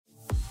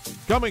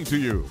Coming to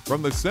you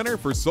from the Center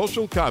for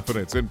Social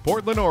Confidence in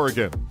Portland,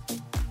 Oregon.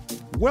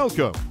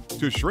 Welcome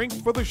to Shrink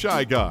for the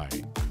Shy Guy,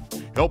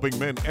 helping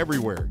men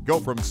everywhere go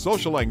from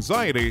social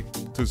anxiety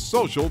to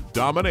social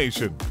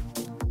domination.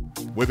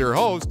 With your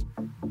host,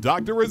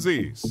 Dr.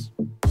 Aziz.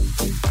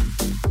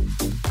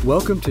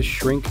 Welcome to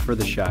Shrink for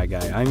the Shy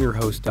Guy. I'm your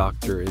host,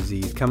 Dr.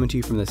 Aziz, coming to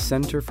you from the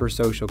Center for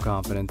Social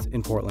Confidence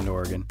in Portland,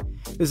 Oregon.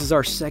 This is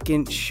our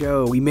second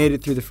show. We made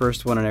it through the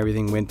first one and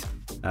everything went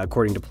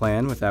according to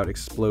plan without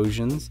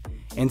explosions.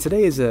 And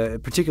today is a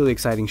particularly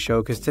exciting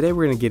show because today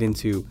we're going to get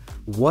into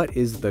what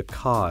is the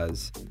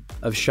cause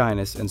of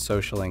shyness and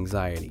social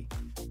anxiety.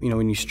 You know,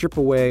 when you strip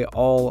away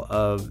all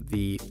of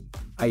the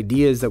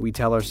ideas that we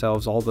tell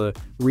ourselves, all the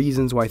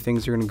reasons why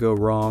things are going to go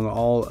wrong,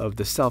 all of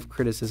the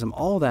self-criticism,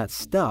 all that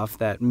stuff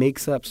that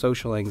makes up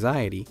social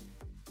anxiety,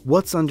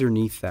 what's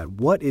underneath that?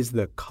 What is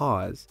the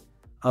cause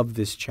of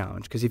this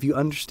challenge? Because if you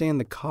understand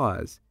the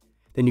cause,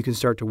 then you can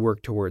start to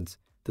work towards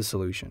the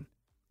solution.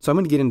 So I'm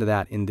going to get into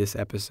that in this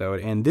episode,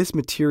 and this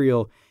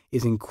material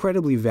is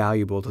incredibly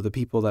valuable to the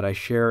people that I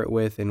share it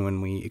with, and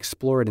when we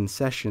explore it in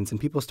sessions and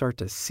people start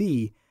to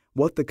see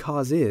what the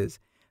cause is,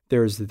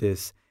 there's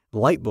this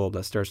light bulb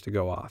that starts to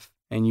go off,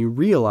 and you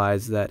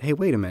realize that, hey,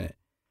 wait a minute,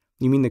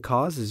 you mean the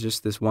cause is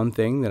just this one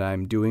thing that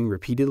I'm doing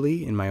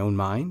repeatedly in my own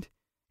mind,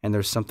 and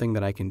there's something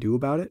that I can do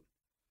about it?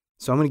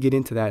 So I'm going to get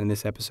into that in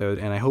this episode,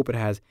 and I hope it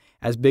has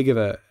as big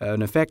of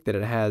an effect that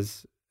it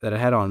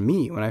had on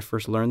me when I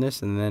first learned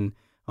this, and then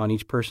on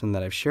each person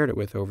that I've shared it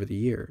with over the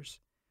years.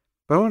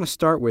 But I want to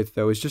start with,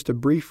 though, is just a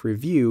brief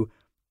review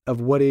of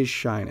what is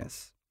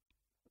shyness.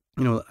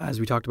 You know, as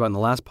we talked about in the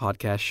last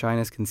podcast,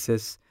 shyness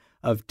consists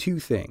of two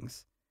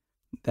things.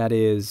 That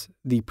is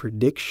the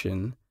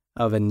prediction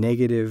of a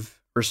negative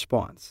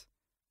response.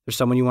 There's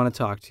someone you want to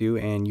talk to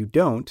and you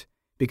don't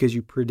because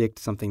you predict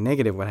something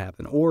negative would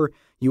happen. Or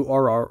you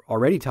are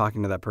already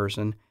talking to that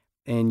person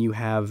and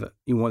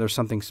there's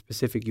something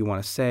specific you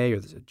want to say or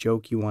there's a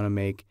joke you want to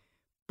make,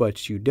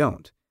 but you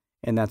don't.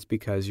 And that's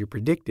because you're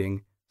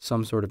predicting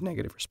some sort of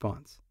negative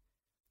response.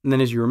 And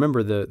then as you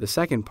remember, the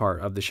second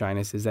part of the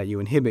shyness is that you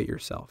inhibit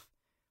yourself.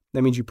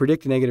 That means you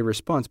predict a negative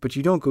response, but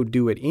you don't go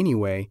do it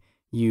anyway.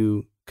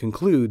 You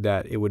conclude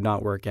that it would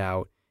not work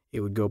out, it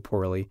would go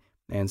poorly,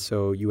 and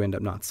so you end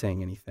up not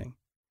saying anything.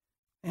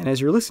 And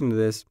as you're listening to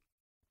this,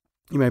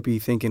 you might be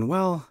thinking,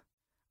 well,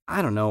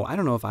 I don't know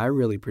if I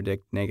really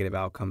predict negative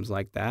outcomes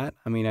like that.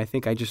 I mean, I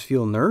think I just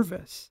feel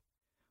nervous.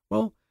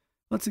 Well,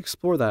 let's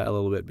explore that a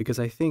little bit because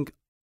I think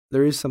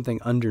there is something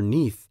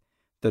underneath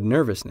the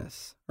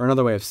nervousness. Or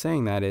another way of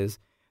saying that is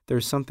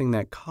there's something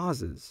that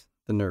causes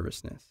the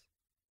nervousness.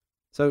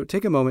 So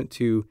take a moment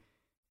to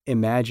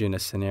imagine a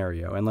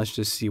scenario and let's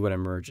just see what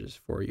emerges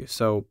for you.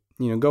 So,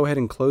 go ahead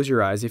and close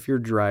your eyes. If you're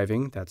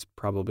driving, that's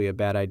probably a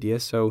bad idea.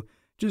 So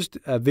just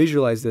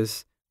visualize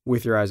this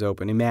with your eyes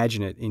open.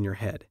 Imagine it in your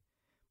head.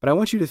 But I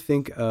want you to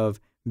think of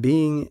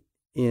being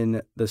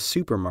in the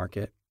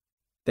supermarket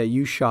that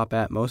you shop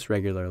at most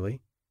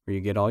regularly, where you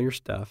get all your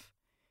stuff,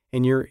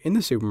 and you're in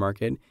the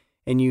supermarket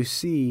and you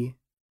see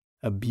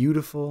a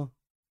beautiful,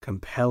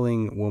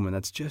 compelling woman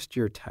that's just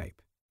your type.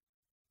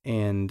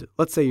 And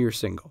let's say you're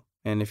single.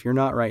 And if you're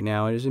not right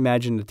now, just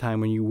imagine the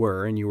time when you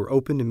were and you were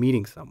open to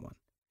meeting someone.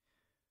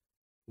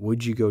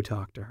 Would you go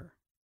talk to her?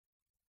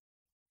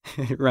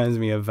 It reminds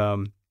me of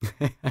of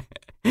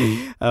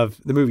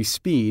the movie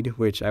Speed,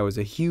 which I was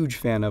a huge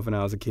fan of when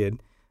I was a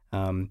kid.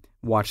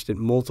 Watched it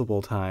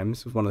multiple times.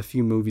 It was one of the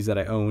few movies that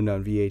I owned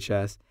on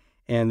VHS.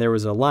 And there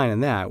was a line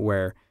in that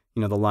where,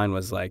 the line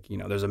was like,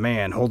 there's a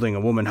man holding a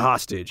woman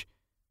hostage.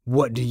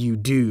 What do you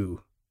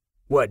do?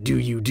 What do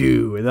you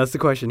do? And that's the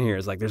question here.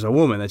 It's like there's a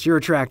woman that you're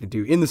attracted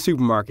to in the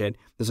supermarket.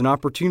 There's an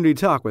opportunity to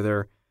talk with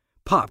her.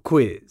 Pop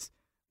quiz.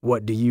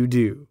 What do you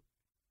do?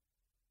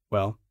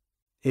 Well,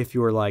 if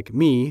you're like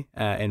me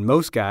and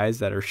most guys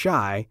that are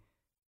shy,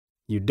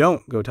 you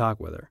don't go talk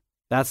with her.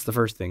 That's the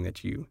first thing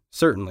that you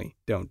certainly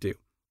don't do.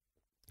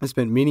 I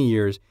spent many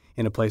years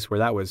in a place where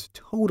that was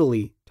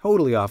totally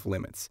off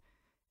limits.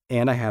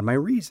 And I had my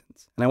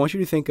reasons. And I want you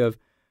to think of,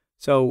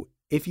 so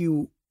if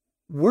you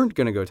weren't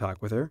going to go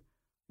talk with her,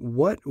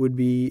 what would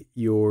be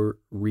your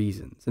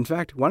reasons? In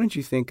fact, why don't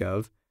you think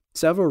of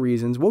several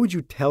reasons? What would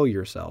you tell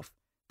yourself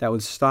that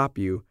would stop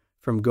you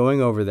from going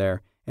over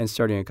there and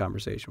starting a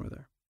conversation with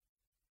her?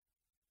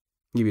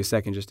 I'll give you a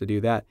second just to do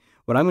that.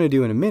 What I'm going to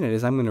do in a minute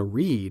is I'm going to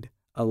read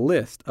a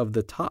list of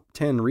the top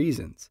 10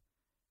 reasons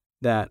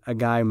that a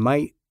guy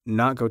might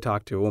not go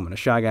talk to a woman. A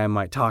shy guy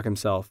might talk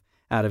himself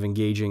out of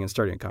engaging and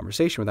starting a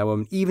conversation with that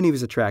woman, even if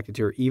he's attracted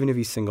to her, even if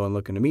he's single and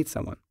looking to meet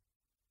someone.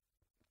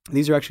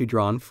 These are actually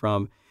drawn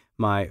from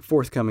my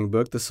forthcoming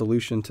book, The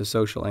Solution to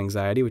Social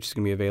Anxiety, which is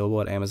going to be available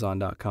at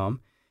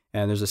Amazon.com.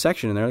 And there's a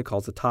section in there that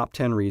calls the top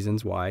 10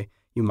 reasons why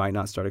you might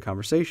not start a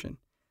conversation.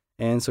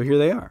 And so here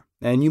they are.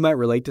 And you might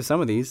relate to some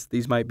of these.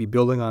 These might be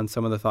building on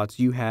some of the thoughts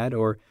you had,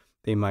 or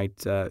they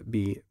might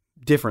be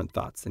different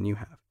thoughts than you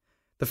have.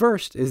 The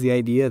first is the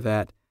idea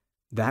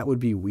that would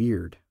be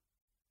weird.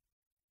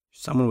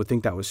 Someone would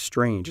think that was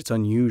strange. It's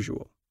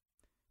unusual.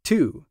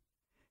 2,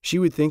 she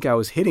would think I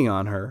was hitting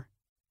on her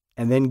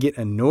and then get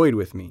annoyed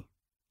with me,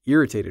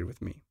 irritated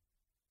with me.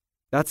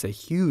 That's a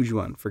huge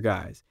one for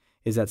guys,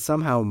 is that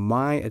somehow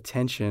my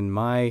attention,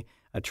 my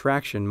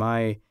attraction,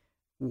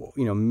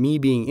 me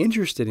being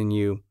interested in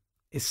you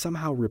is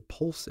somehow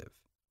repulsive.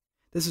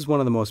 This is one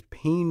of the most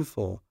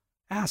painful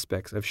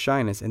aspects of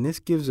shyness, and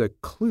this gives a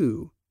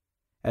clue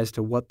as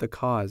to what the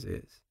cause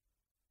is.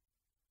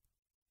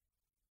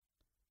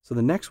 So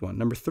the next one,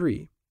 number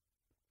 3,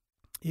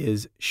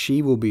 is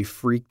she will be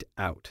freaked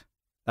out.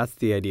 That's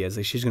the idea, is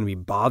that she's going to be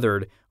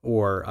bothered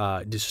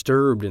or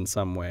disturbed in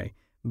some way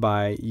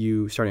by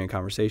you starting a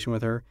conversation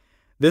with her.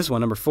 This one,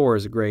 number 4,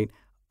 is great.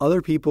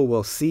 Other people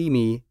will see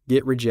me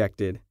get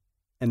rejected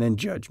and then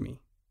judge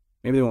me.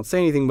 Maybe they won't say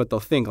anything, but they'll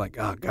think like,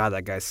 oh God,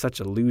 that guy's such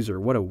a loser.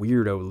 What a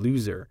weirdo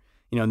loser.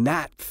 And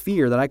that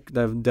fear that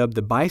I've dubbed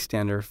the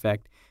bystander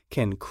effect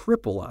can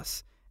cripple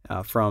us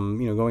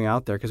from, going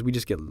out there, because we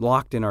just get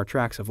locked in our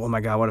tracks of, oh my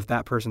God, what if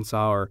that person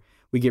saw, or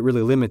we get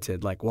really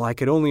limited. Like, well, I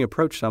could only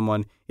approach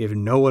someone if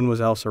no one was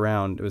else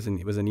around. It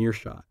was an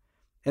earshot.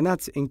 And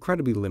that's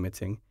incredibly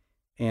limiting.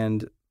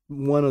 And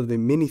one of the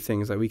many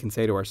things that we can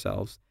say to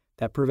ourselves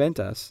that prevent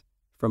us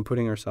from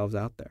putting ourselves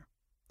out there.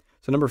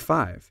 So number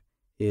 5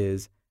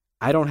 is,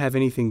 I don't have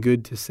anything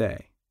good to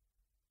say.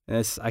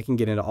 And I can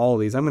get into all of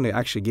these. I'm going to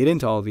actually get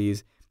into all of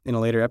these in a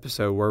later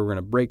episode where we're going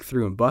to break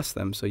through and bust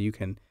them so you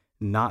can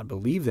not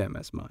believe them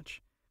as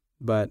much.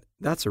 But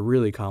that's a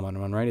really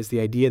common one, right? It's the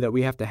idea that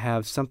we have to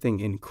have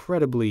something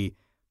incredibly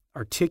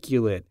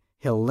articulate,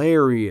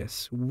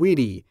 hilarious,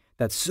 witty,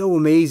 that's so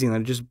amazing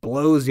that it just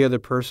blows the other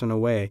person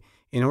away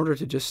in order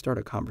to just start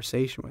a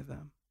conversation with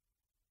them.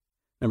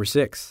 Number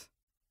 6,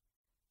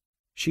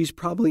 she's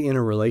probably in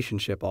a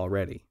relationship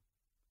already,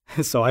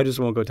 so I just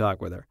won't go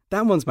talk with her.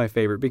 That one's my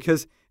favorite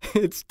because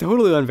it's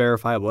totally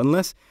unverifiable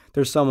unless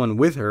there's someone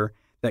with her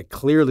that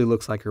clearly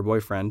looks like her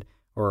boyfriend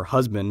or her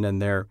husband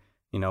and they're,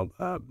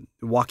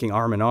 walking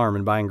arm in arm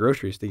and buying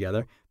groceries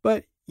together.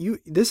 But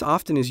this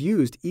often is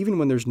used even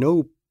when there's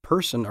no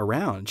person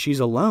around. She's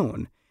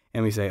alone.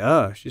 And we say,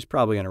 oh, she's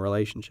probably in a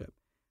relationship.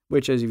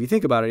 Which, as if you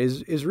think about it,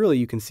 is really,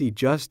 you can see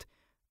just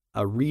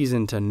a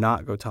reason to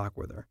not go talk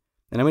with her.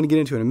 And I'm going to get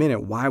into in a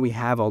minute why we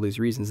have all these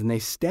reasons. And they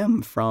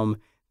stem from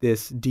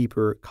this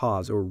deeper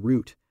cause or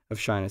root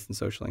of shyness and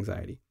social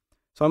anxiety.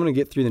 So I'm going to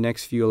get through the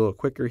next few a little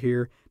quicker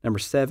here. Number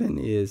 7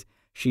 is,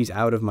 she's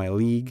out of my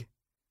league.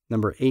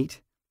 Number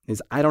 8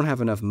 is, I don't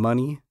have enough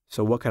money,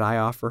 so what could I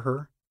offer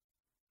her?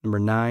 Number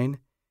 9,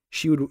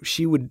 she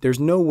would, there's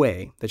no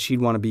way that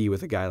she'd want to be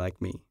with a guy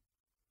like me.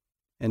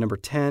 And number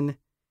 10,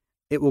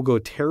 it will go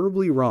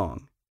terribly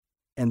wrong,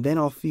 and then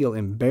I'll feel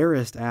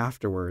embarrassed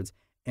afterwards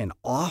and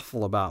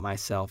awful about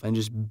myself and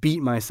just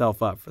beat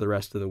myself up for the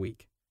rest of the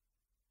week.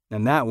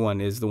 And that one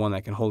is the one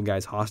that can hold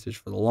guys hostage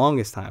for the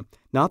longest time.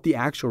 Not the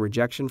actual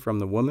rejection from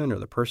the woman or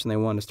the person they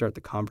want to start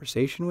the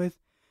conversation with,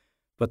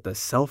 but the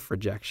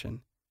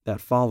self-rejection that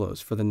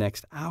follows for the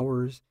next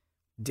hours,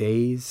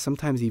 days,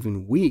 sometimes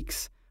even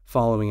weeks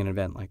following an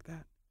event like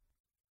that.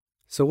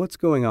 So what's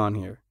going on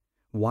here?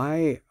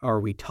 Why are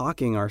we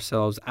talking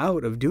ourselves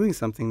out of doing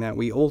something that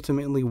we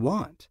ultimately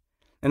want?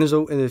 And there's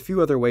a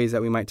few other ways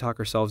that we might talk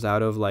ourselves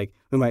out of, like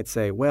we might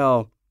say,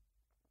 well,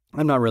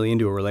 I'm not really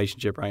into a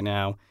relationship right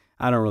now.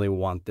 I don't really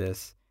want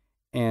this.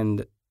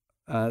 And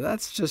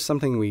that's just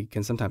something we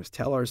can sometimes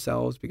tell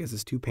ourselves because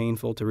it's too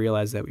painful to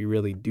realize that we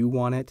really do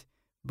want it,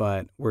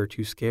 but we're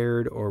too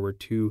scared or we're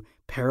too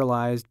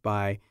paralyzed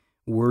by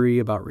worry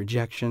about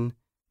rejection.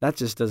 That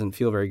just doesn't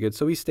feel very good.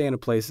 So we stay in a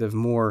place of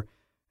more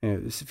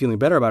feeling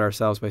better about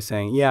ourselves by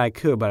saying, yeah, I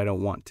could, but I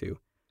don't want to.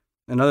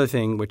 Another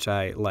thing which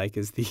I like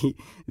is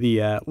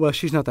well,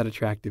 she's not that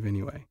attractive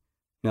anyway.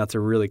 That's a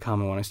really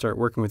common one. I start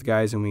working with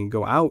guys and we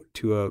go out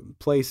to a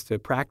place to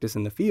practice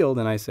in the field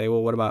and I say,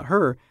 well, what about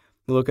her?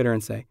 I look at her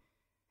and say,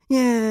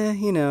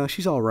 yeah,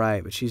 she's all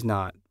right, but she's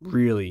not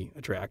really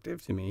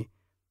attractive to me.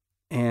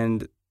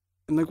 And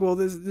I'm like, well,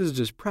 this is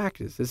just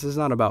practice. This is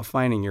not about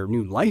finding your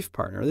new life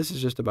partner. This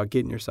is just about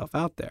getting yourself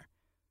out there.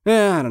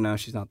 I don't know.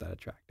 She's not that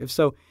attractive.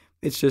 So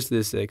it's just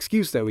this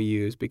excuse that we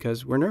use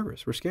because we're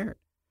nervous. We're scared.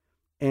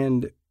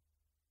 And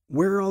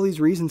where are all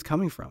these reasons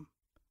coming from?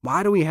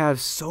 Why do we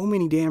have so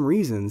many damn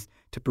reasons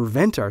to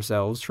prevent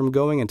ourselves from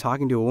going and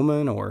talking to a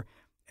woman or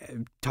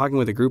talking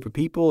with a group of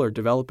people or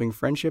developing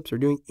friendships or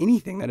doing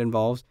anything that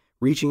involves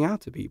reaching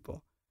out to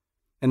people?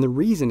 And the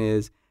reason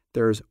is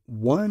there's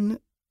one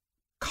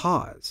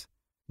cause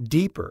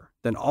deeper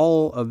than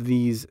all of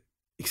these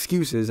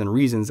excuses and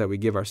reasons that we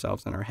give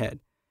ourselves in our head.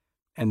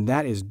 And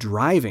that is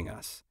driving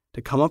us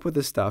to come up with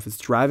this stuff. It's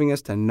driving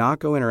us to not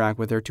go interact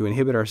with her, to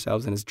inhibit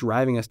ourselves, and it's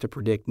driving us to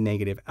predict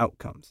negative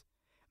outcomes.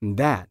 And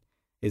that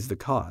is the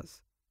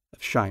cause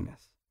of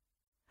shyness.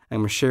 I'm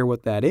going to share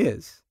what that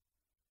is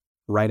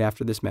right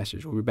after this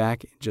message. We'll be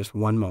back in just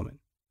one moment.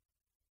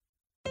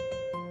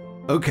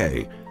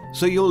 Okay,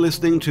 so you're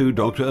listening to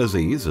Dr.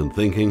 Aziz and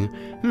thinking,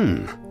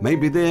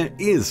 maybe there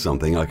is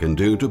something I can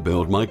do to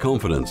build my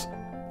confidence.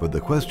 But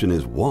the question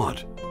is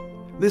what?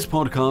 This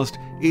podcast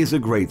is a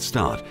great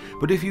start,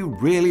 but if you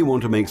really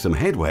want to make some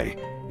headway,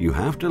 you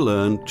have to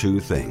learn two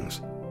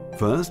things.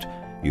 First,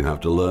 You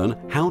have to learn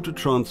how to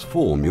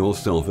transform your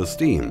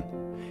self-esteem.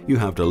 You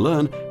have to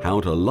learn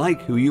how to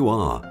like who you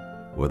are.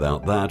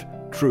 Without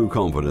that, true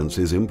confidence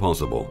is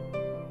impossible.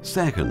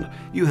 Second,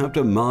 you have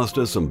to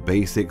master some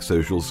basic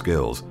social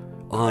skills: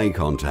 eye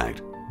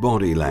contact,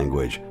 body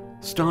language,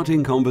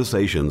 starting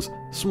conversations,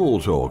 small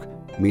talk,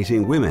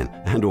 meeting women,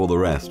 and all the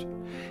rest.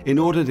 In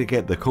order to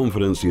get the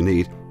confidence you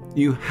need,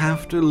 you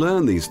have to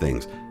learn these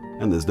things,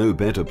 and there's no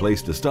better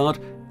place to start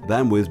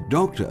than with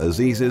Dr.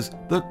 Aziz's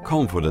The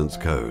Confidence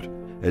Code,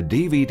 a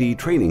DVD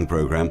training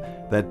program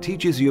that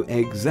teaches you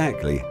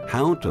exactly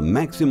how to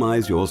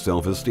maximize your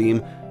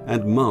self-esteem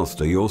and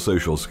master your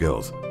social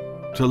skills.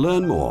 To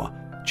learn more,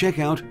 check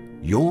out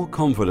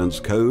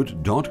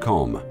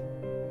yourconfidencecode.com.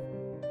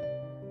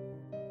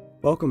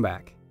 Welcome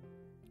back.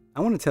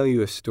 I want to tell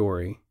you a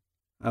story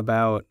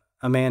about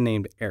a man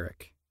named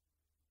Eric.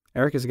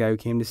 Eric is a guy who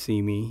came to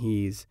see me.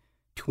 He's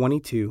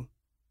 22,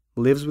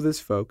 lives with his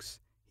folks.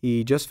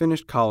 He just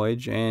finished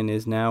college and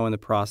is now in the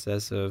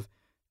process of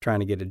trying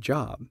to get a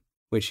job,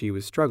 which he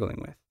was struggling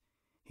with.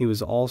 He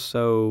was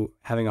also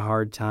having a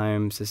hard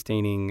time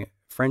sustaining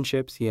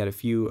friendships. He had a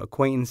few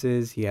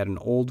acquaintances. He had an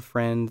old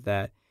friend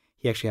that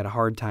he actually had a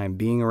hard time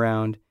being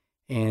around,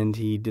 and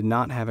he did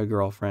not have a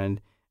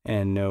girlfriend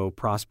and no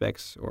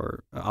prospects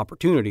or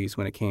opportunities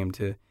when it came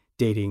to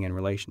dating and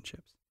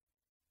relationships.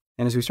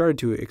 And as we started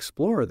to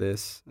explore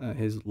this,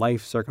 his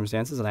life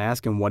circumstances, and I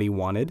asked him what he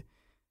wanted,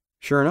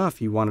 sure enough,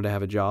 he wanted to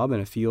have a job in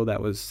a field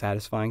that was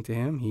satisfying to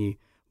him. He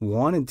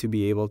wanted to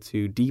be able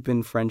to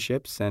deepen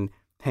friendships and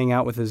hang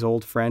out with his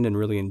old friend and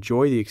really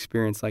enjoy the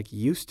experience like he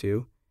used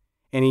to.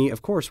 And he,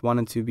 of course,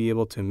 wanted to be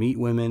able to meet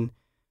women,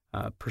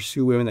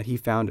 pursue women that he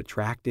found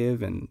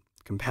attractive and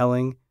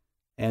compelling,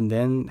 and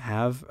then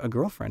have a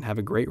girlfriend, have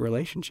a great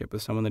relationship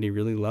with someone that he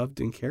really loved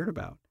and cared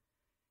about.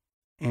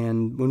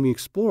 And when we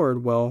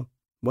explored, well,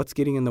 what's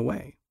getting in the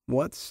way?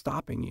 What's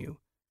stopping you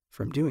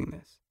from doing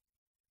this?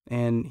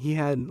 And he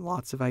had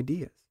lots of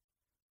ideas.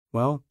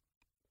 Well,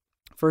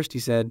 first he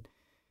said,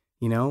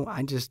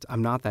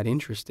 I'm not that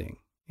interesting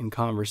in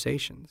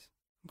conversations.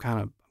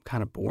 I'm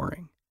kind of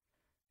boring.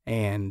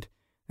 And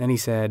then he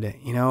said,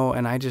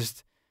 and I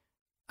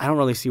don't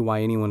really see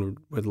why anyone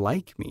would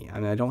like me.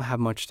 I mean, I don't have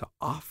much to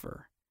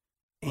offer.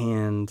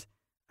 And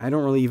I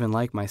don't really even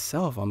like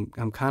myself. I'm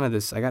kind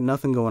of I got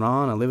nothing going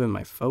on. I live in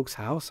my folks'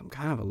 house. I'm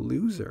kind of a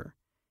loser.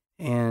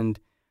 And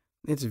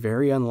it's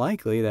very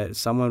unlikely that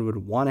someone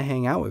would want to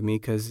hang out with me,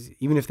 because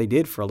even if they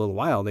did for a little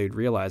while, they'd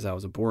realize I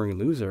was a boring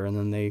loser, and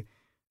then they'd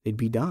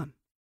be done.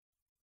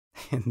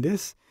 And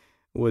this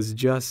was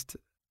just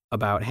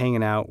about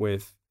hanging out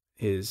with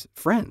his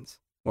friends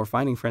or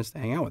finding friends to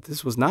hang out with.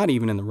 This was not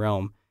even in the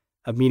realm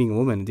of meeting a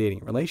woman and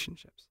dating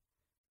relationships.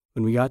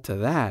 When we got to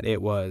that,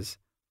 it was,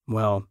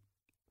 well,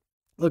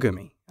 look at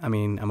me. I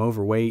mean, I'm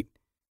overweight.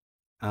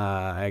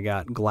 I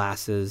got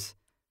glasses.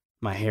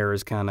 My hair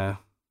is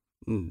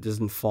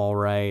doesn't fall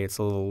right. It's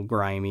a little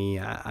grimy.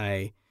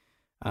 I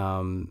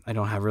don't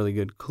have really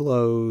good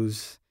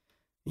clothes.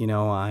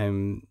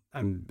 I'm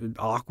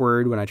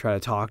awkward when I try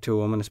to talk to a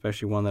woman,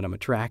 especially one that I'm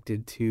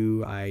attracted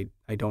to. I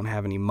don't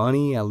have any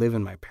money. I live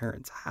in my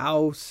parents'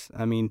 house.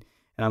 I mean,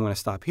 and I'm going to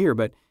stop here,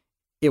 but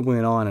it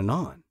went on and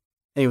on.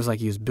 And it was like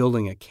he was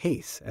building a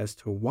case as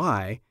to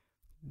why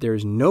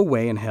there's no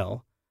way in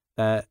hell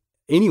that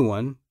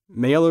anyone,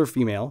 male or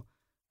female,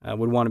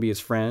 would want to be his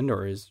friend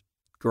or his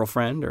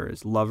girlfriend or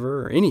his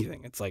lover or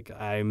anything. It's like,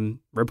 I'm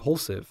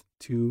repulsive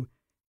to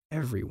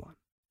everyone.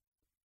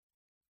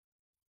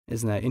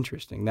 Isn't that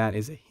interesting? That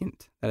is a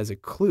hint. That is a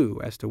clue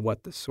as to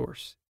what the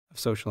source of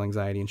social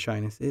anxiety and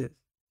shyness is.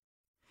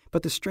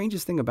 But the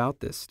strangest thing about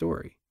this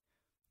story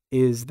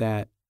is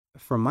that,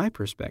 from my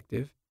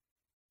perspective,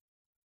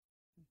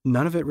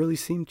 none of it really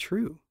seemed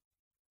true.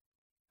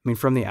 I mean,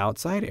 from the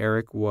outside,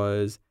 Eric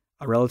was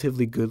a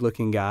relatively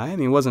good-looking guy. I mean,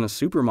 he wasn't a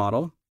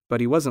supermodel,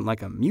 but he wasn't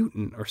like a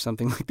mutant or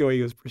something like the way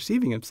he was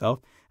perceiving himself.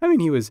 I mean,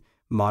 he was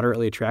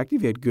moderately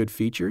attractive. He had good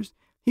features.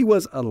 He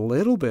was a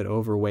little bit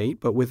overweight,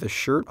 but with a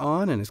shirt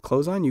on and his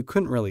clothes on, you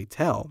couldn't really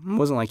tell. It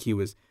wasn't like he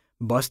was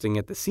busting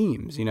at the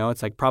seams.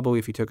 It's like probably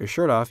if he took his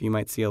shirt off, you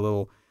might see a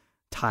little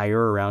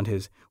tire around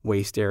his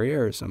waist area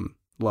or some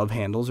love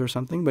handles or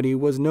something, but he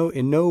was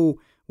in no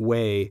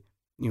way,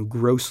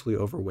 grossly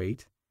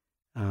overweight.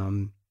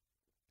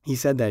 He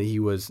said that he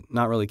was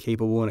not really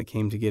capable when it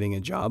came to getting a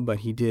job, but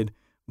he did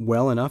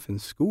well enough in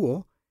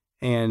school.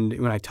 And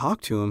when I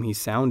talked to him, he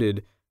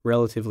sounded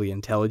relatively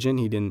intelligent.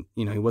 He didn't,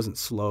 he wasn't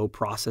slow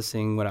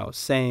processing what I was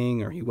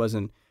saying, or he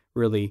wasn't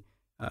really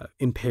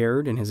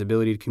impaired in his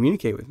ability to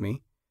communicate with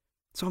me.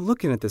 So I'm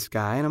looking at this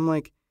guy and I'm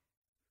like,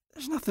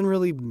 there's nothing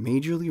really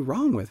majorly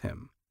wrong with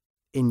him.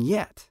 And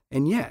yet,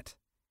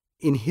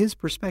 in his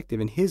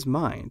perspective, in his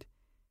mind,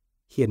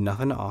 he had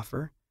nothing to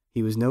offer.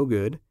 He was no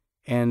good.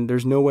 And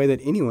there's no way that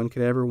anyone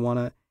could ever want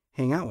to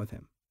hang out with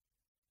him.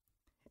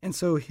 And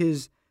so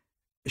his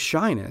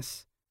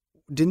shyness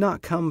did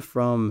not come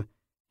from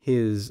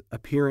his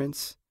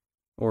appearance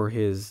or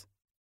his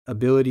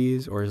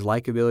abilities or his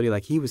likability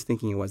like he was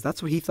thinking it was.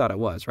 That's what he thought it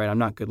was, right? I'm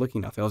not good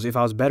looking enough. If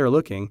I was better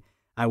looking,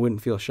 I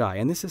wouldn't feel shy.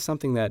 And this is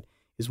something that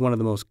is one of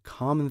the most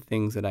common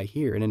things that I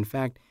hear. And in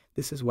fact,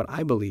 this is what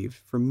I believed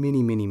for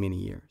many, many, many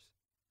years.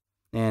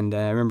 And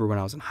I remember when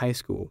I was in high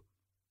school,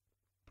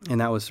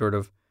 and that was sort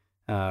of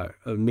a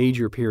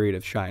major period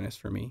of shyness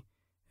for me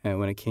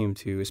when it came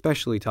to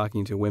especially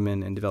talking to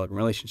women and developing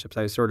relationships.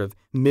 I sort of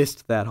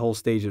missed that whole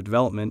stage of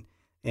development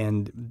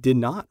and did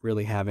not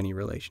really have any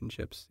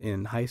relationships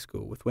in high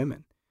school with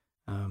women.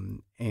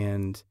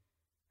 And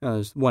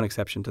there's one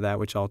exception to that,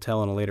 which I'll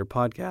tell in a later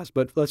podcast.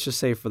 But let's just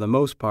say for the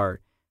most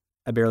part,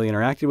 I barely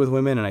interacted with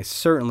women, and I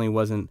certainly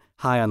wasn't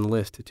high on the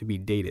list to be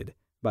dated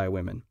by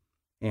women.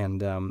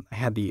 And I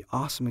had the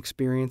awesome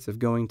experience of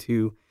going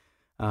to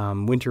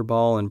winter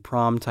ball and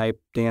prom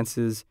type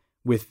dances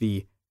with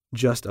the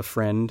just a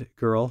friend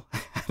girl.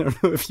 I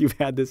don't know if you've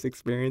had this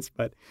experience,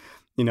 but,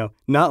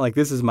 not like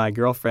this is my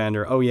girlfriend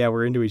or, oh yeah,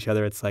 we're into each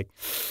other. It's like,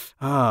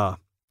 all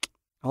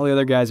the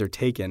other guys are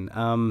taken.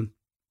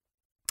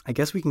 I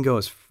guess we can go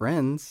as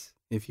friends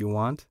if you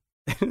want.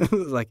 It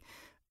was like,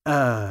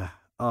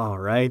 all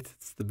right,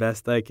 it's the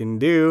best I can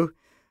do.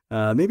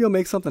 Maybe I'll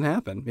make something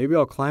happen. Maybe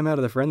I'll climb out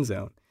of the friend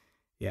zone.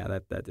 Yeah,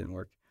 that didn't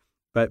work.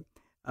 But,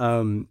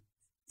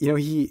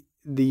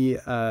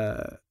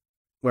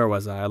 where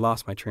was I? I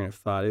lost my train of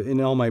thought in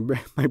all my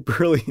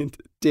brilliant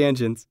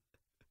tangents.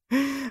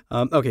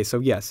 Okay, so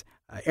yes,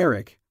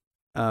 Eric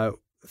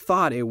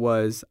thought it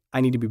was, I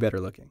need to be better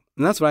looking.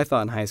 And that's what I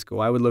thought in high school.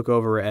 I would look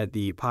over at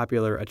the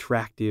popular,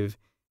 attractive,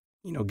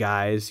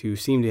 guys who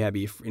seemed to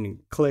be in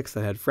cliques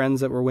that had friends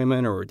that were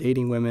women or were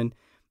dating women.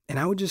 And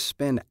I would just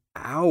spend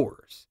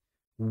hours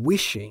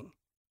wishing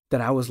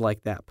that I was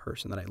like that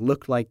person, that I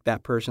looked like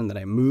that person, that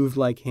I moved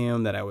like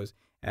him, that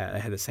I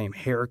had the same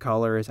hair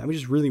colors. I was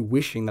just really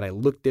wishing that I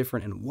looked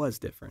different and was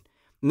different.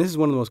 And this is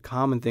one of the most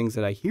common things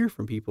that I hear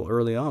from people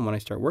early on when I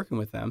start working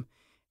with them.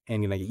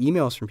 And I get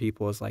emails from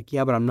people. It's like,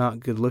 yeah, but I'm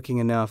not good looking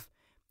enough,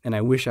 and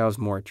I wish I was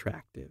more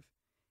attractive.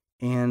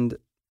 And,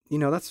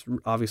 that's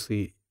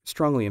obviously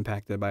strongly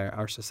impacted by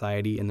our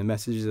society and the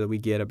messages that we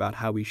get about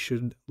how we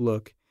should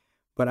look.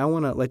 But I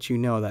want to let you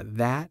know that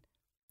that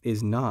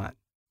is not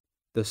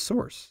the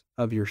source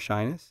of your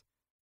shyness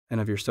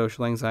and of your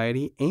social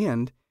anxiety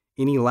and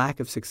any lack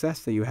of success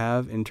that you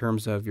have in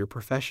terms of your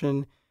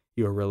profession,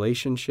 your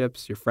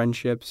relationships, your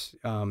friendships,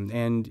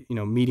 and,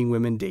 meeting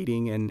women,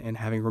 dating, and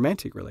having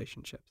romantic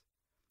relationships.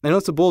 I know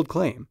it's a bold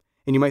claim,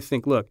 and you might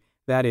think, look,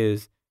 that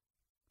is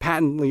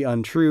patently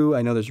untrue.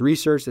 I know there's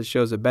research that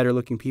shows that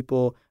better-looking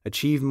people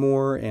achieve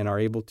more and are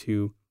able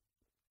to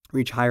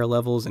reach higher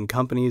levels in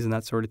companies and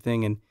that sort of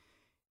thing. And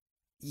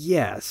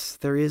yes,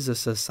 there is a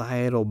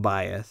societal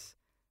bias,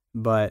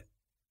 but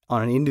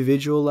on an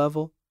individual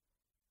level,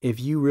 if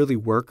you really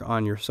work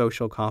on your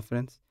social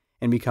confidence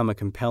and become a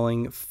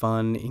compelling,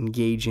 fun,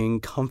 engaging,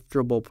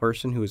 comfortable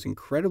person who is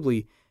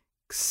incredibly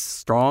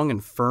strong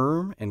and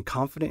firm and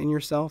confident in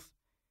yourself,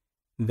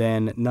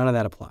 then none of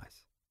that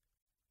applies.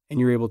 And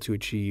you're able to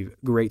achieve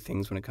great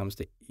things when it comes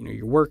to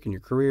your work and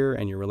your career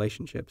and your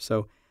relationships.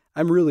 So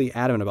I'm really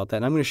adamant about that.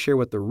 And I'm going to share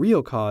what the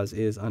real cause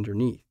is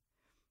underneath.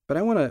 But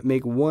I want to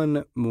make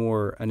one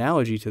more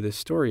analogy to this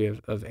story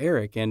of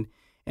Eric. And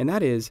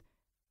that is,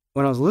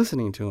 when I was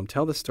listening to him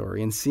tell the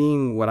story and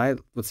seeing what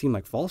seemed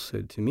like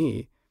falsehood to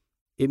me,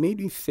 it made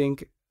me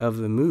think of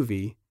the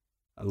movie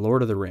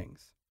Lord of the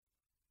Rings.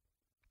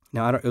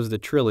 Now, it was the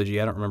trilogy.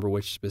 I don't remember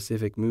which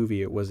specific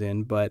movie it was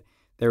in, but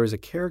there was a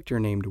character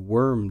named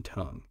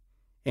Wormtongue.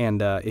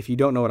 And if you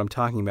don't know what I'm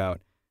talking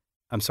about,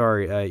 I'm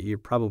sorry, you're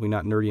probably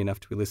not nerdy enough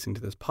to be listening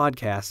to this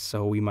podcast,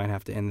 so we might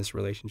have to end this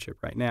relationship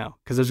right now,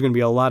 because there's going to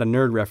be a lot of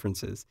nerd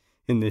references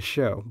in this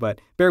show. But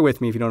bear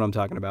with me if you don't know what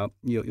I'm talking about.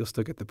 You'll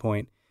still get the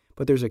point.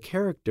 But there's a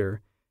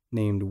character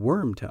named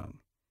Wormtongue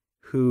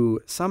who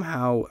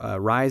somehow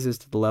rises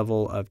to the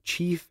level of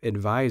chief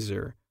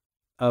advisor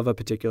of a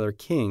particular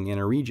king in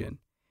a region.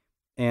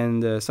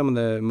 And some of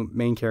the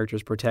main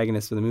characters,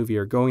 protagonists of the movie,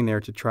 are going there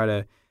to try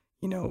to,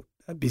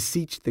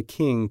 beseech the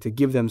king to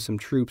give them some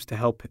troops to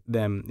help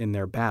them in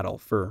their battle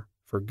for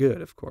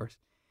good, of course.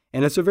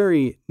 And it's a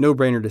very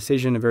no-brainer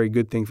decision, a very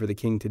good thing for the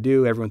king to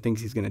do. Everyone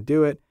thinks he's going to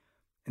do it.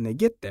 And they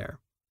get there,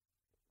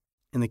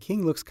 and the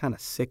king looks kind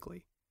of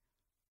sickly.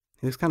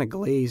 He looks kind of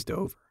glazed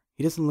over.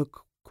 He doesn't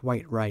look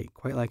quite right,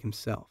 quite like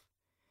himself.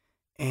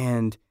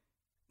 And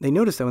they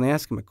notice that when they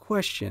ask him a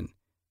question,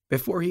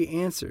 before he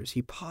answers,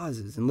 he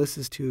pauses and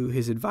listens to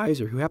his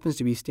advisor, who happens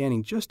to be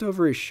standing just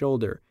over his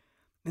shoulder.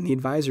 And the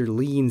advisor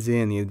leans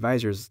in. The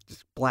advisor's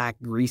just black,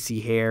 greasy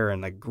hair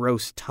and a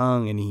gross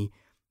tongue, and he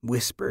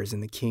whispers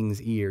in the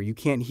king's ear. You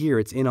can't hear,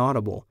 it's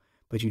inaudible,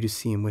 but you just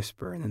see him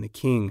whisper. And then the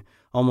king,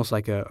 almost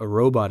like a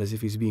robot, as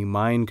if he's being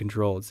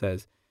mind-controlled,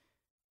 says,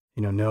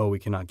 no, we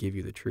cannot give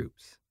you the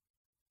troops.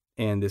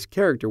 And this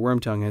character,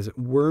 Wormtongue, has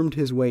wormed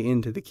his way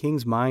into the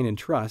king's mind and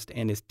trust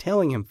and is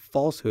telling him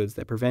falsehoods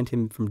that prevent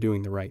him from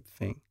doing the right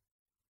thing.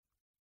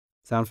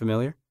 Sound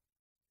familiar?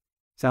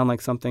 Sound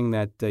like something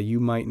that you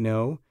might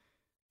know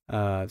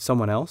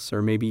someone else,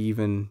 or maybe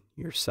even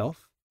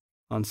yourself,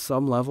 on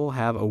some level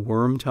have a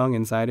Wormtongue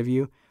inside of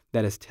you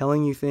that is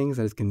telling you things,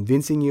 that is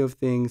convincing you of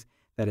things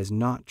that is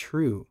not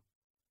true.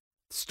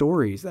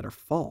 stories that are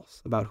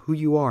false about who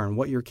you are and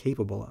what you're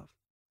capable of.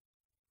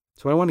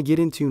 So what I want to get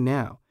into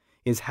now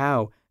is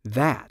how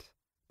the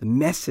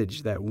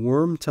message that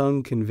worm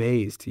tongue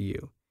conveys to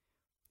you,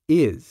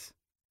 is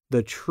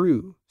the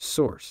true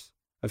source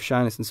of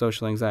shyness and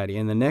social anxiety.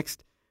 In the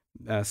next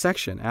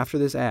section, after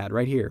this ad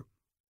right here,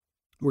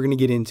 we're going to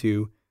get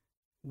into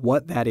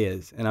what that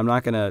is. And I'm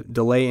not going to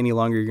delay any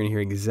longer. You're going to hear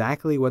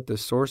exactly what the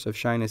source of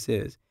shyness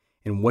is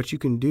and what you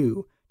can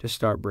do to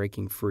start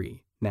breaking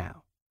free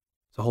now.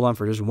 So hold on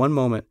for just one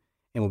moment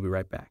and we'll be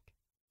right back.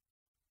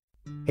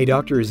 Hey,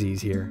 Dr.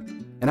 Aziz here,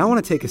 and I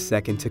want to take a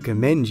second to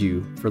commend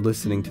you for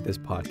listening to this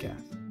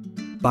podcast.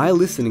 By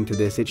listening to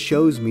this, it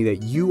shows me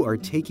that you are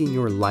taking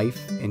your life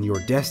and your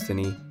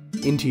destiny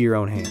into your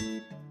own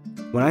hands.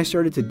 When I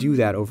started to do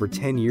that over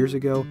 10 years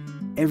ago,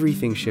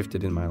 everything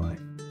shifted in my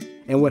life.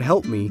 And what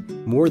helped me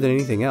more than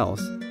anything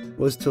else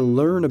was to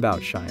learn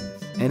about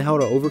shyness and how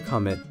to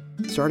overcome it,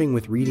 starting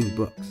with reading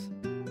books.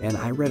 And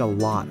I read a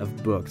lot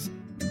of books.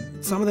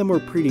 Some of them were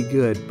pretty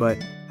good, but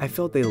I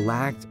felt they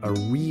lacked a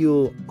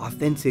real,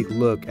 authentic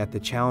look at the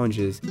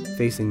challenges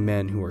facing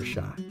men who are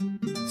shy.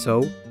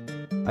 So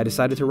I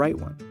decided to write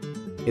one.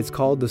 It's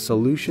called The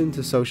Solution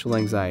to Social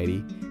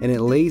Anxiety, and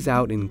it lays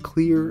out in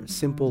clear,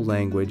 simple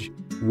language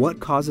what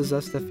causes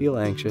us to feel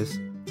anxious,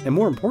 and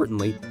more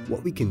importantly,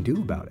 what we can do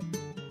about it.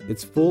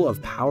 It's full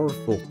of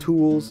powerful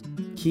tools,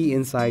 key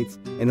insights,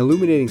 and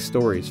illuminating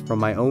stories from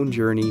my own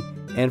journey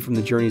and from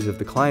the journeys of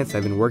the clients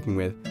I've been working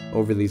with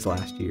over these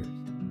last years.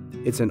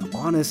 It's an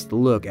honest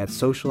look at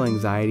social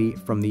anxiety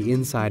from the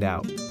inside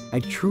out. I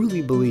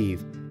truly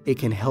believe it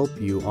can help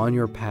you on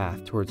your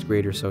path towards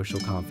greater social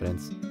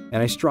confidence, and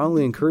I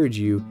strongly encourage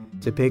you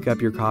to pick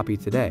up your copy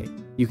today.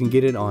 You can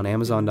get it on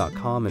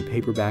Amazon.com in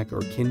paperback or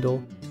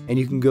Kindle, and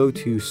you can go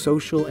to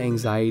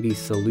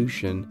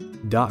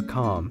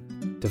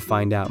socialanxietysolution.com to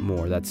find out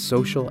more. That's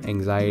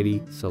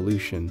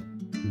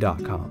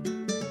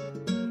socialanxietysolution.com.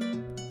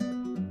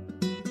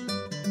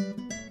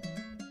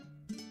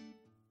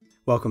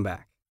 Welcome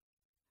back.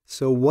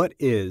 So what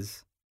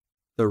is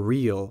the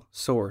real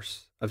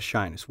source of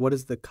shyness? What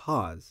is the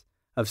cause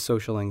of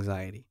social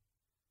anxiety?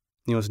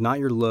 You know, it's not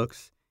your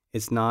looks.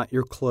 It's not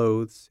your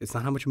clothes. It's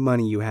not how much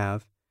money you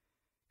have.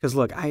 Because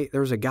look, there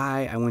was a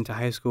guy I went to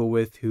high school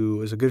with who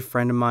was a good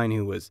friend of mine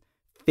who was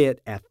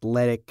fit,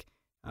 athletic,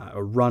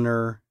 a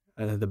runner.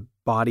 The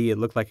body, it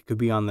looked like it could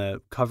be on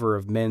the cover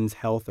of Men's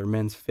Health or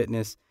Men's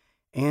Fitness.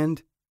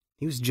 And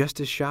he was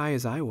just as shy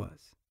as I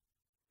was.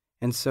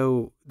 And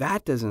so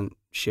that doesn't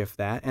shift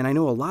that. And I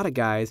know a lot of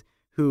guys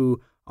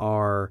who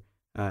are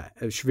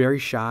very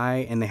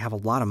shy and they have a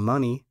lot of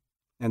money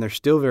and they're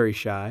still very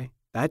shy.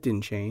 That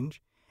didn't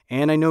change.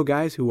 And I know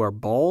guys who are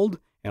bald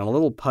and a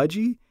little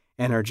pudgy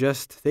and are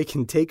just, they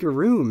can take a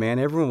room, man.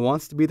 Everyone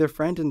wants to be their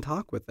friend and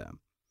talk with them.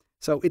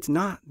 So it's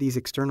not these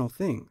external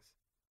things.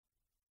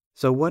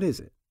 So what is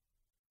it?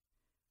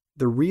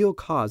 The real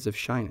cause of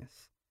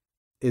shyness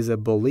is a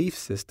belief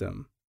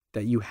system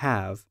that you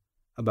have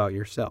about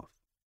yourself.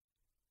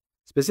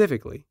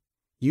 Specifically,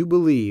 you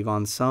believe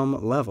on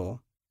some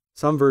level,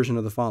 some version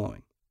of the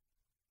following.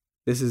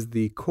 This is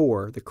the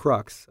core, the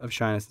crux of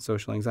shyness and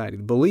social anxiety.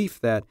 The belief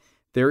that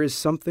there is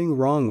something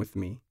wrong with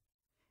me,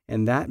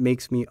 and that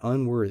makes me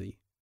unworthy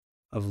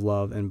of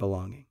love and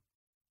belonging.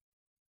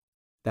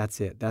 That's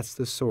it. That's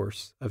the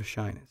source of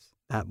shyness,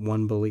 that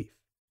one belief.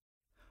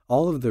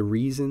 All of the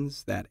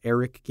reasons that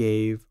Eric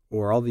gave,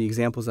 or all the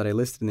examples that I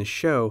listed in this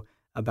show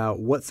about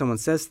what someone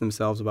says to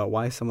themselves about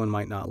why someone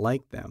might not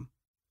like them,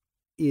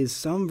 is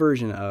some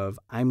version of,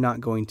 I'm not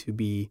going to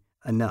be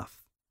enough.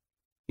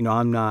 You know,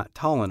 I'm not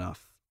tall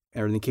enough.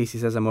 Or in the case he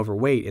says I'm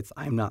overweight, it's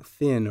I'm not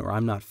thin or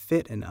I'm not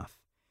fit enough.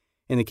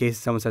 In the case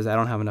someone says I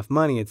don't have enough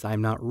money, it's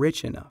I'm not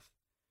rich enough.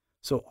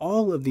 So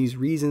all of these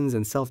reasons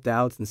and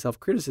self-doubts and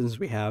self-criticisms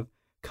we have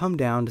come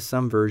down to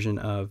some version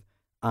of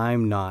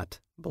I'm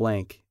not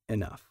blank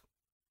enough.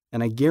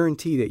 And I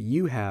guarantee that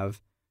you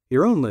have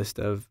your own list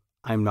of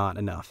I'm not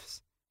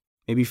enoughs.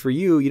 Maybe for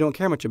you, you don't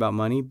care much about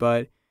money,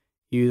 but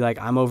you like,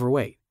 I'm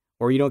overweight.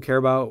 Or you don't care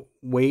about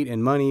weight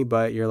and money,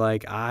 but you're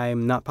like,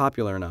 I'm not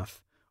popular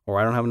enough. Or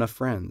I don't have enough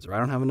friends. Or I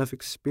don't have enough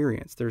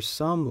experience. There's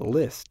some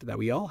list that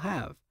we all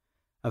have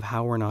of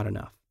how we're not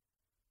enough.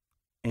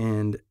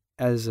 And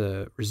as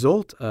a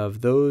result of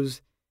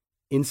those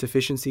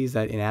insufficiencies,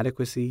 that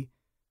inadequacy,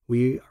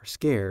 we are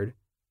scared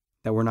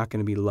that we're not going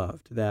to be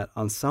loved. That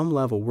on some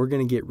level, we're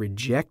going to get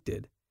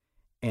rejected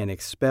and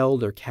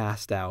expelled or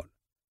cast out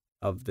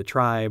of the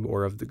tribe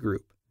or of the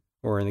group.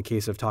 Or in the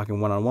case of talking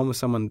one-on-one with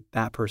someone,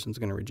 that person's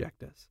going to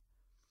reject us.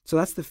 So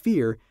that's the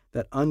fear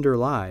that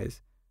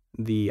underlies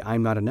the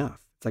I'm not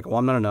enough. It's like, well,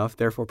 I'm not enough,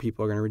 therefore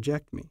people are going to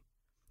reject me.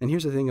 And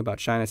here's the thing about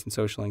shyness and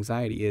social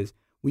anxiety is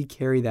we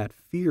carry that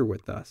fear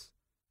with us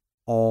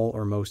all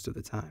or most of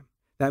the time.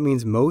 That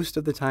means most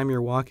of the time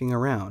you're walking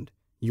around,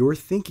 you're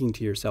thinking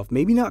to yourself,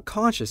 maybe not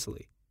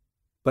consciously,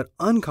 but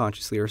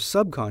unconsciously or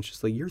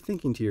subconsciously, you're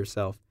thinking to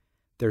yourself,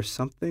 there's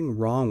something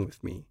wrong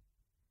with me.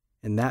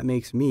 And that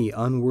makes me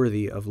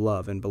unworthy of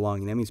love and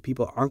belonging. That means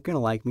people aren't going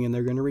to like me and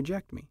they're going to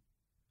reject me.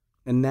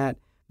 And that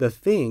the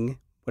thing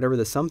whatever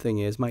the something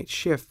is might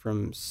shift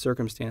from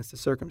circumstance to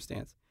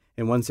circumstance.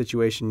 In one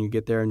situation, you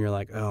get there and you're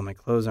like, oh, my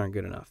clothes aren't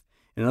good enough.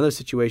 In another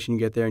situation, you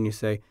get there and you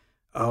say,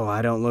 oh,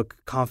 I don't look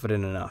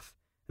confident enough.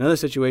 In another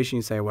situation,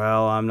 you say,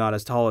 well, I'm not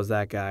as tall as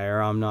that guy,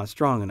 or I'm not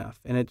strong enough.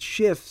 And it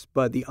shifts,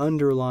 but the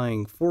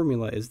underlying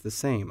formula is the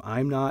same.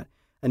 I'm not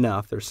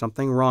enough. There's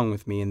something wrong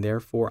with me, and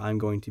therefore I'm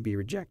going to be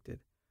rejected.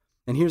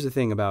 And here's the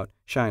thing about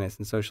shyness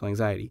and social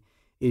anxiety,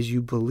 is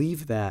you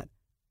believe that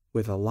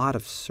with a lot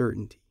of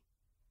certainty.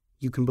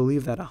 You can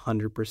believe that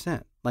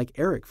 100%. Like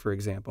Eric, for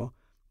example,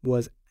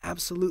 was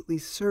absolutely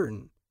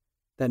certain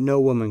that no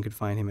woman could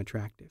find him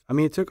attractive. I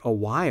mean, it took a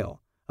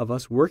while of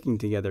us working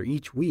together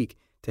each week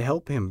to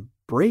help him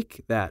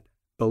break that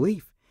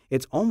belief.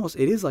 It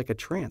is like a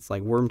trance,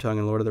 like Wormtongue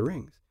in Lord of the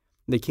Rings.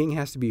 The king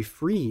has to be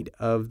freed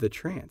of the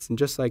trance. And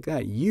just like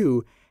that,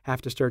 you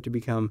have to start to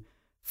become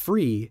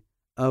free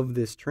of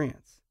this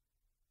trance.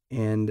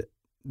 And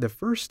the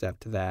first step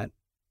to that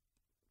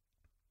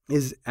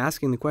is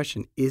asking the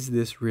question, is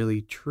this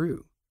really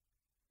true?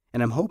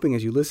 And I'm hoping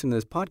as you listen to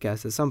this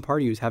podcast that some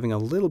part of you is having a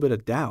little bit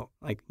of doubt.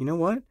 Like, you know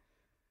what?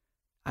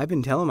 I've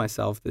been telling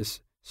myself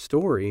this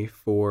story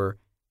for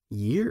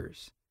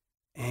years.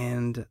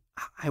 And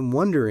I'm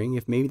wondering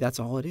if maybe that's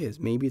all it is.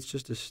 Maybe it's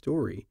just a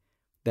story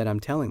that I'm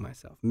telling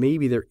myself.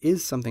 Maybe there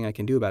is something I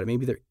can do about it.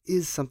 Maybe there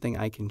is something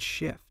I can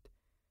shift.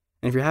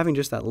 And if you're having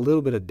just that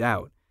little bit of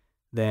doubt,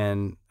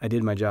 then I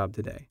did my job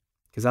today.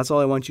 Because that's all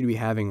I want you to be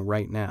having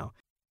right now.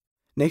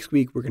 Next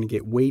week, we're going to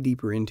get way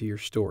deeper into your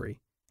story.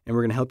 And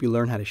we're going to help you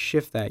learn how to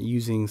shift that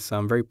using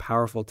some very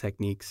powerful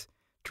techniques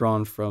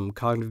drawn from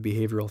cognitive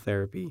behavioral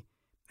therapy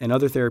and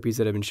other therapies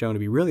that have been shown to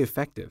be really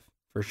effective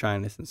for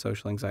shyness and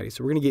social anxiety.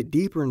 So we're going to get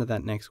deeper into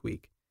that next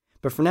week.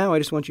 But for now, I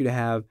just want you to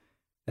have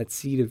that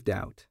seed of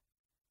doubt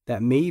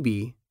that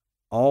maybe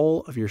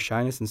all of your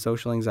shyness and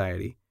social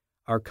anxiety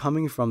are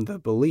coming from the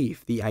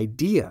belief, the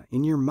idea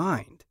in your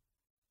mind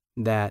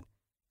that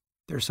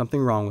there's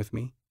something wrong with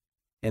me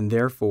and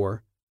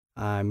therefore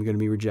I'm going to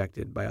be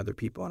rejected by other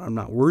people and I'm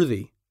not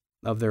worthy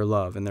of their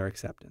love and their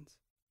acceptance.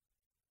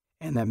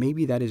 And that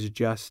maybe that is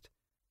just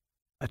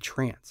a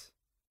trance.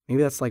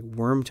 Maybe that's like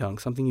Wormtongue,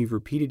 something you've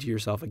repeated to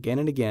yourself again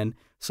and again,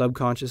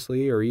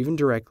 subconsciously or even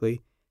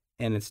directly,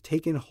 and it's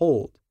taken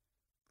hold,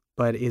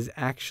 but is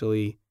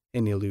actually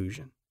an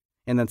illusion.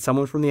 And that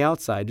someone from the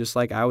outside, just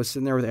like I was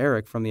sitting there with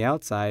Eric from the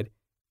outside,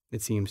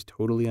 it seems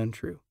totally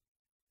untrue.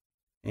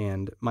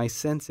 And my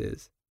sense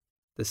is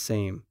the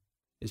same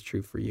is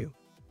true for you.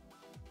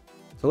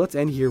 So let's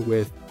end here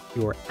with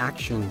your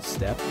action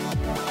step.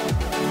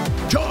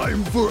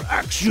 Time for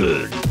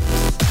action!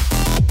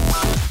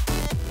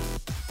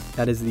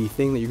 That is the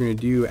thing that you're going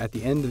to do at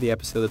the end of the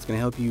episode that's going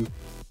to help you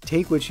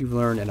take what you've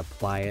learned and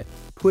apply it,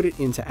 put it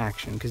into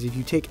action. Because if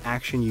you take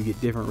action, you get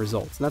different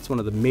results. And that's one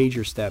of the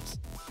major steps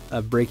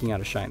of breaking out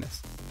of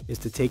shyness, is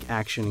to take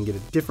action and get a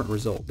different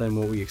result than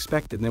what we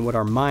expected, and then what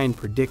our mind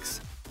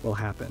predicts will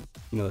happen.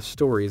 You know, the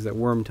stories that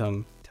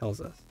Wormtongue tells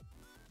us.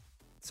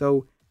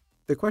 So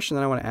the question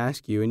that I want to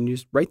ask you, and you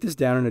just write this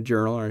down in a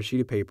journal or a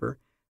sheet of paper,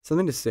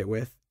 something to sit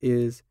with,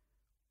 is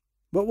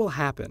what will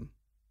happen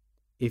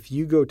if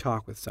you go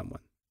talk with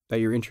someone that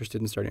you're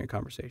interested in starting a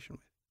conversation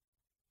with?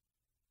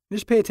 And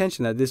just pay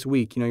attention that this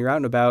week, you're out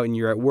and about and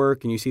you're at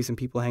work and you see some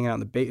people hanging out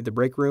in the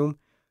break room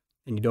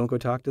and you don't go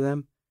talk to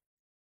them.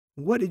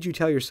 What did you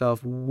tell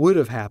yourself would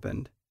have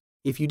happened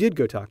if you did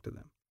go talk to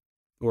them?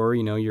 Or,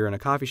 you're in a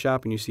coffee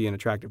shop and you see an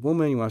attractive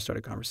woman, you want to start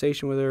a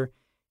conversation with her,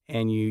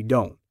 and you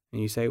don't.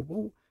 And you say,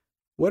 well,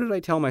 what did I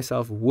tell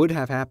myself would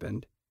have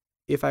happened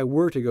if I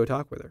were to go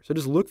talk with her? So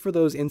just look for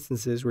those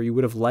instances where you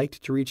would have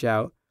liked to reach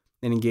out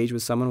and engage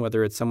with someone,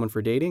 whether it's someone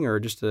for dating or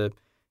just a,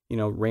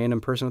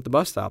 random person at the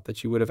bus stop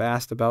that you would have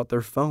asked about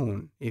their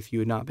phone if you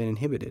had not been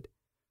inhibited.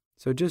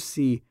 So just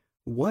see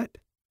what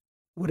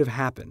would have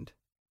happened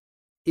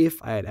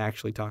if I had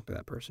actually talked to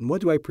that person.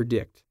 What do I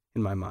predict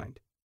in my mind?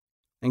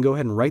 And go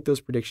ahead and write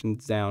those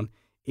predictions down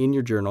in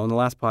your journal. In the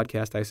last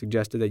podcast, I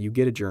suggested that you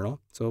get a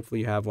journal, so hopefully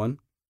you have one.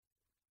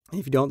 And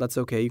if you don't, that's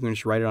okay. You can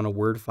just write it on a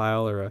Word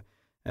file or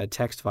a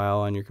text file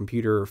on your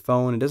computer or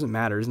phone. It doesn't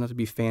matter. It doesn't have to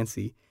be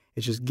fancy.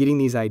 It's just getting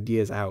these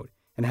ideas out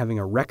and having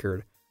a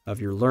record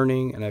of your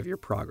learning and of your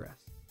progress.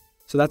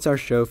 So that's our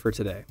show for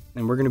today.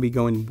 And we're going to be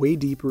going way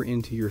deeper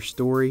into your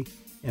story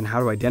and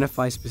how to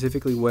identify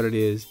specifically what it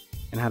is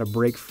and how to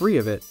break free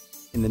of it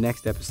in the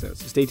next episode.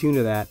 So stay tuned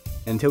to that.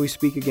 And until we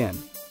speak again,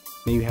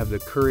 may you have the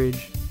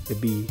courage to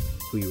be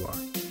who you are.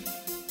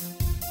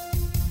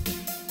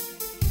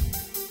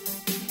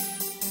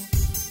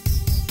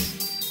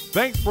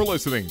 Thanks for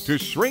listening to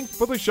Shrink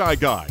for the Shy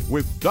Guy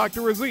with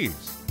Dr.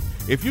 Aziz.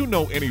 If you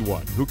know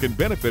anyone who can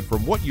benefit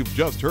from what you've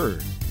just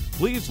heard,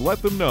 please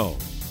let them know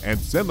and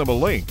send them a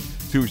link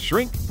to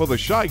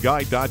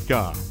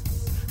shrinkfortheshyguy.com.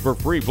 For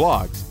free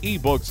blogs,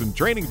 ebooks, and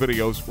training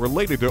videos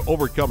related to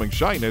overcoming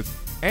shyness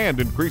and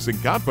increasing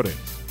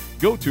confidence,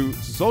 go to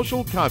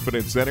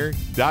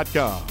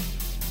socialconfidencecenter.com.